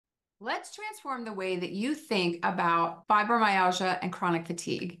Let's transform the way that you think about fibromyalgia and chronic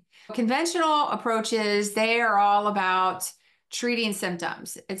fatigue. Conventional approaches, they are all about treating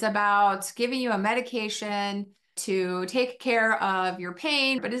symptoms. It's about giving you a medication to take care of your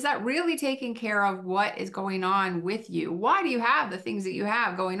pain, but is that really taking care of what is going on with you? Why do you have the things that you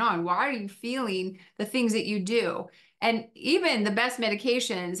have going on? Why are you feeling the things that you do? And even the best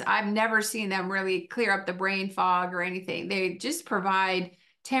medications, I've never seen them really clear up the brain fog or anything. They just provide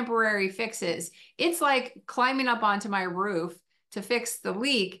temporary fixes. It's like climbing up onto my roof to fix the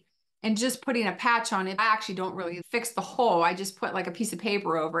leak and just putting a patch on it. I actually don't really fix the hole. I just put like a piece of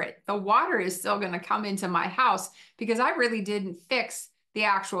paper over it. The water is still going to come into my house because I really didn't fix the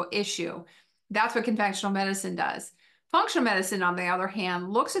actual issue. That's what conventional medicine does. Functional medicine, on the other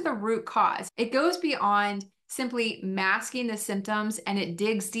hand, looks at the root cause. It goes beyond simply masking the symptoms and it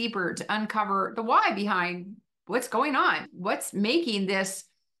digs deeper to uncover the why behind what's going on. What's making this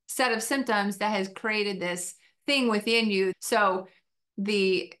set of symptoms that has created this thing within you? So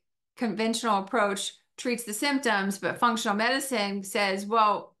the conventional approach treats the symptoms, but functional medicine says,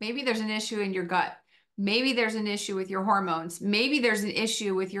 well, maybe there's an issue in your gut. Maybe there's an issue with your hormones. Maybe there's an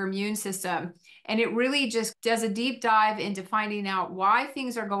issue with your immune system. And it really just does a deep dive into finding out why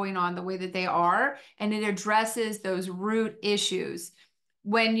things are going on the way that they are. And it addresses those root issues.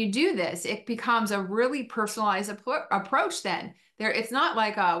 When you do this, it becomes a really personalized approach then. It's not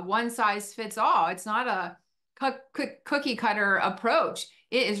like a one size fits all. It's not a cookie cutter approach.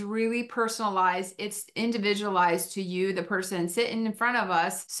 It is really personalized. It's individualized to you, the person sitting in front of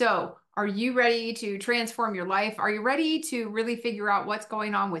us. So, are you ready to transform your life? Are you ready to really figure out what's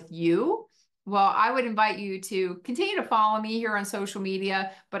going on with you? Well, I would invite you to continue to follow me here on social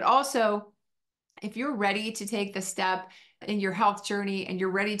media, but also if you're ready to take the step in your health journey and you're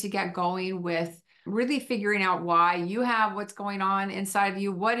ready to get going with really figuring out why you have what's going on inside of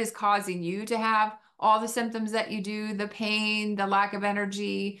you, what is causing you to have all the symptoms that you do, the pain, the lack of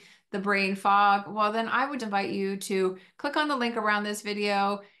energy, the brain fog, well, then I would invite you to click on the link around this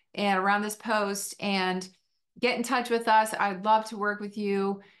video and around this post and get in touch with us. I'd love to work with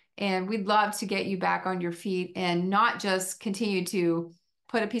you and we'd love to get you back on your feet and not just continue to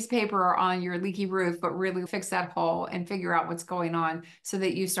put a piece of paper on your leaky roof, but really fix that hole and figure out what's going on so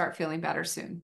that you start feeling better soon.